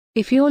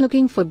If you're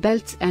looking for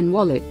belts and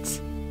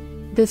wallets,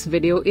 this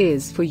video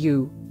is for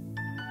you.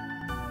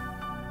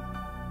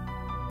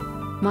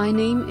 My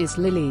name is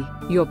Lily,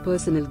 your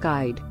personal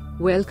guide.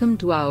 Welcome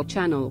to our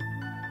channel.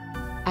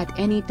 At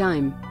any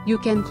time, you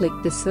can click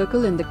the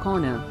circle in the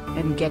corner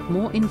and get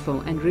more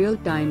info and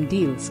real-time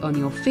deals on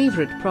your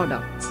favorite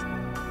products.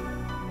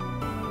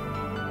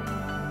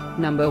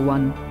 Number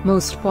 1,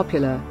 Most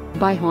Popular,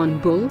 by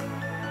Hornbull.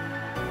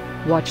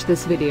 Watch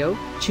this video,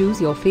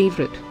 choose your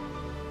favorite.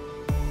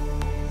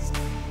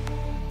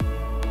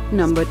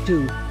 Number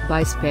 2,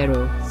 by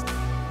Spairow.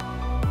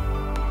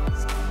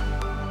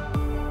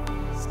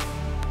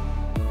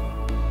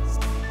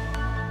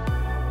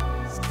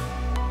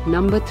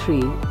 Number 3,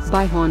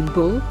 by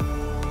Hornbull.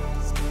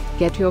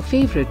 Get your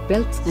favorite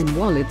belts and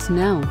wallets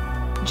now.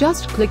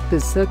 Just click the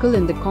circle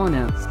in the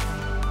corner.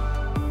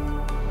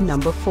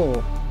 Number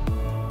 4.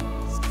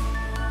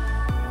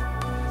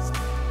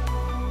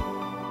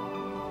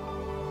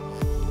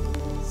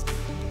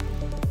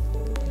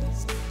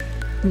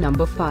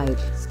 Number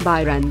 5,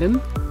 by Random.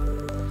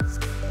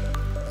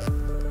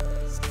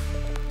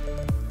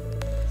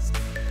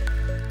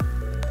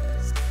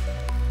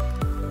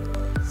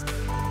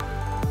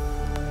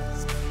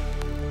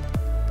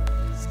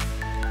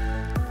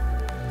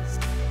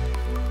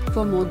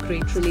 For more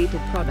great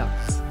related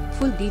products,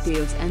 full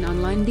details and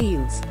online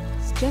deals,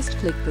 just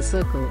click the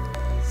circle.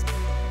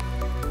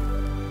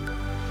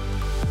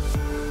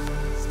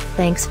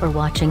 Thanks for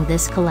watching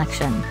this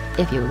collection.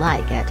 If you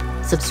like it,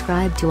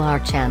 subscribe to our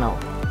channel.